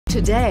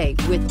today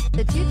with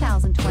the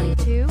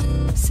 2022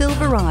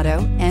 Silverado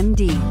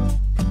MD.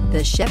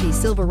 The Chevy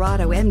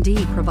Silverado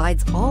MD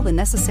provides all the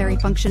necessary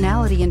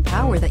functionality and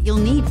power that you'll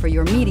need for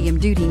your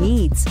medium-duty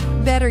needs.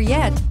 Better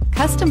yet,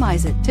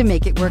 customize it to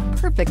make it work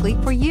perfectly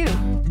for you.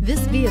 This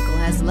vehicle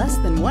has less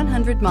than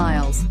 100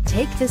 miles.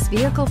 Take this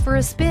vehicle for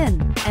a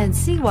spin and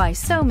see why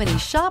so many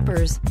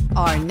shoppers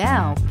are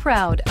now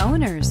proud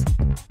owners.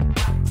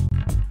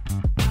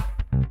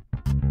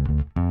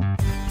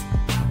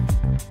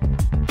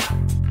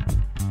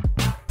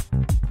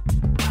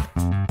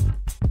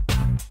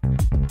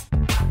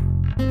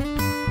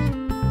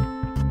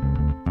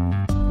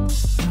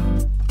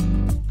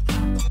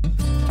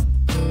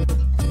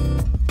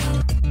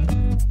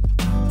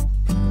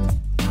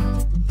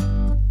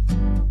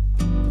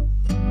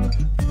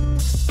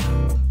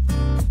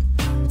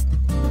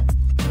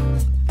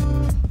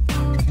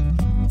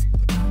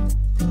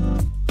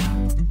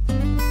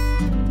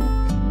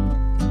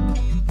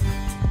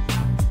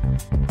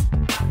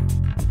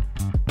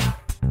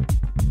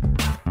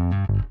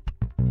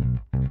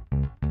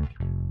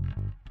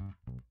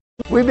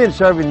 We've been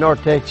serving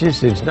North Texas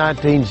since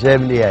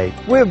 1978.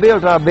 We've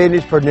built our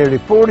business for nearly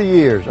 40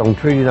 years on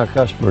treating our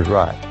customers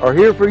right. Are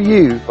here for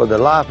you for the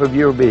life of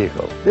your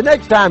vehicle. The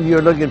next time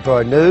you're looking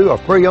for a new or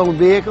pre-owned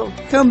vehicle,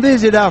 come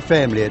visit our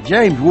family at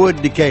James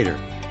Wood Decatur.